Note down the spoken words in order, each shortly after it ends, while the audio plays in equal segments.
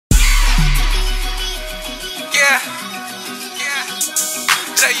Yeah.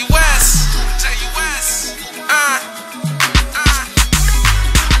 J.U.S.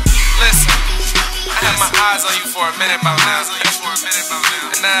 Listen, I had my eyes on you for a minute about now.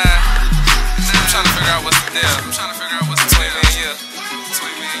 And I'm trying to figure out what's the deal.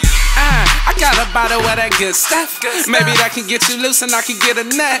 Between me and you. I got a bottle of that good stuff. Maybe that can get you loose and I can get a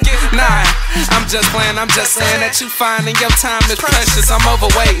nut. Nah, I'm just playing, I'm just saying that you fine and your time is precious. I'm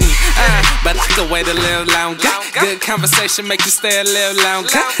overweighting, but I can wait a little longer. Good conversation make you stay a little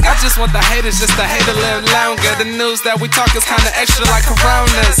longer. I just want the haters just to hate a little longer. The news that we talk is kinda extra like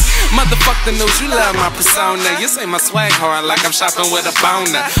Coronas. Motherfuck the news, you love my persona. You say my swag hard like I'm shopping with a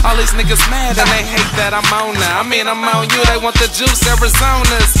boner. All these niggas mad and they hate that I'm on her. I mean I'm on you, they want the juice,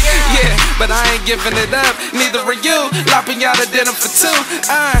 Arizonas. Yeah, but I ain't giving it up, neither are you. Lopping y'all to dinner for two.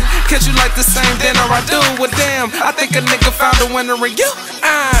 Cause you like the same dinner I do. Well damn, I think a nigga found a winner in you.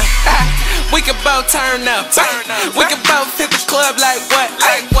 We can both turn up. We can both hit the club like what?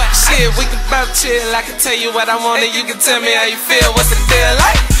 Shit, we can both chill. I can tell you what I want and you can tell me how you feel. What's the deal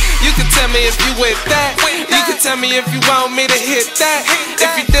like? You can tell me if you with that. You can tell me if you want me to hit that. If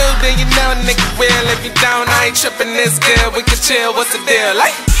you do, then you know nigga real. If you don't, I ain't tripping this good. We can chill. What's the deal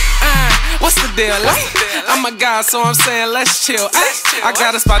like? What's the deal like? I'm a guy, so I'm saying let's chill. I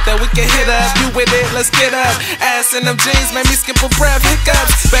got a spot that we can hit up. You with it? Let's get up. Ass in them jeans made me skip a breath.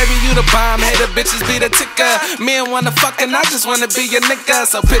 Hiccups. Baby, you the bomb. Hater bitches be the ticker. Me and wanna fuck and I just wanna be your nigga.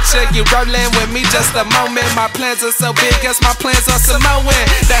 So picture you rolling with me just a moment. My plans are so big, guess my plans are Samoan.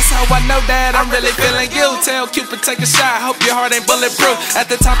 That's how I know that I'm really feeling you. Tell Cupid take a shot. Hope your heart ain't bulletproof. At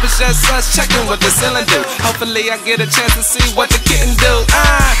the top it's just us checking what the ceiling do. Hopefully I get a chance to see what the kitten do.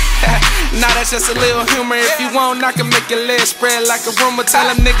 Now that's just a little humor. If you want, I can make your legs spread like a rumor. Tell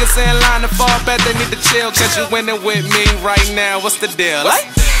them niggas in line to fall back, they need to chill. Cause you winning with me right now. What's the deal? Like,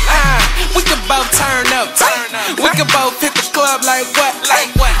 we can both turn up. We can both hit the club like what?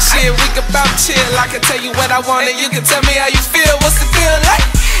 Shit, we can both chill. I can tell you what I want and you can tell me how you feel. What's the deal? Like,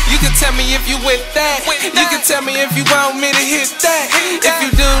 you can tell me if you with that. You can tell me if you want me to hit that. If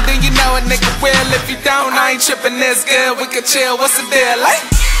you do, then you know a nigga real. If you don't, I ain't tripping this good. We can chill. What's the deal? Like,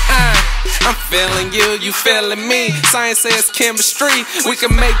 I'm feeling you, you feeling me. Science says chemistry. We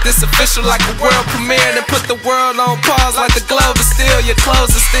can make this official like a world premiere. Then put the world on pause like the globe is still. Your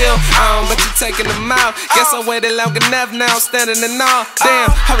clothes are still on, but you're taking them out. Guess I waited long enough, now I'm standing in awe.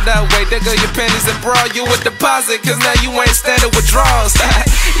 Damn, hold up, wait, there go your pennies and bra. You with deposit, cause now you ain't standing with draws.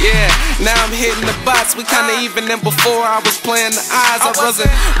 Yeah, now I'm hitting the box. We kinda even than before I was playing the odds. I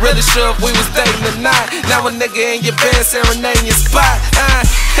wasn't really sure if we was dating or not. Now a nigga in your bed serenading your spot.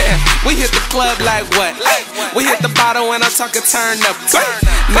 We hit the club like what? We hit the bottle and I'm talking turn up.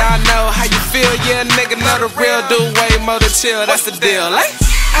 Now I know how you feel, yeah, nigga know the real do way more than chill, that's the deal. Like,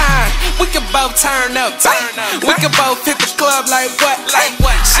 we can both turn up. We can both hit the club like what?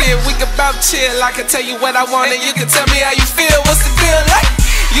 Shit, we can both chill. I can tell you what I want and you can tell me how you feel. What's the deal? Like,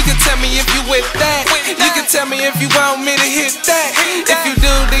 you can tell me if you with that. You can tell me if you want me to hit that. If you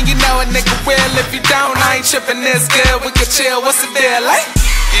do, then you know a nigga real. If you don't, I ain't tripping this good. We can chill. What's the deal? Like,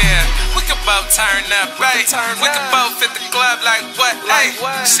 yeah, we can both turn up, right? We can both hit the club like what?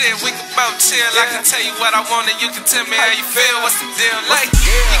 Shit, we can both chill. I can tell you what I want and you can tell me how you feel. What's the deal? Like,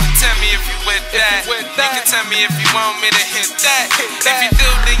 you can tell me if you with that. You can tell me if you want me to hit that. If you do,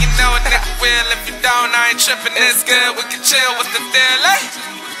 then you know a nigga real. If you don't, I ain't tripping this good. We can chill. What's the deal? Like,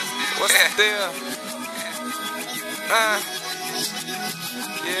 what's the deal?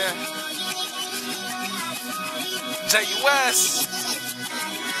 Yeah. J.U.S.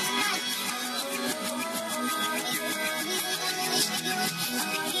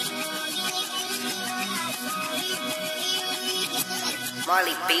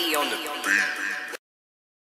 Marlee B on the beat.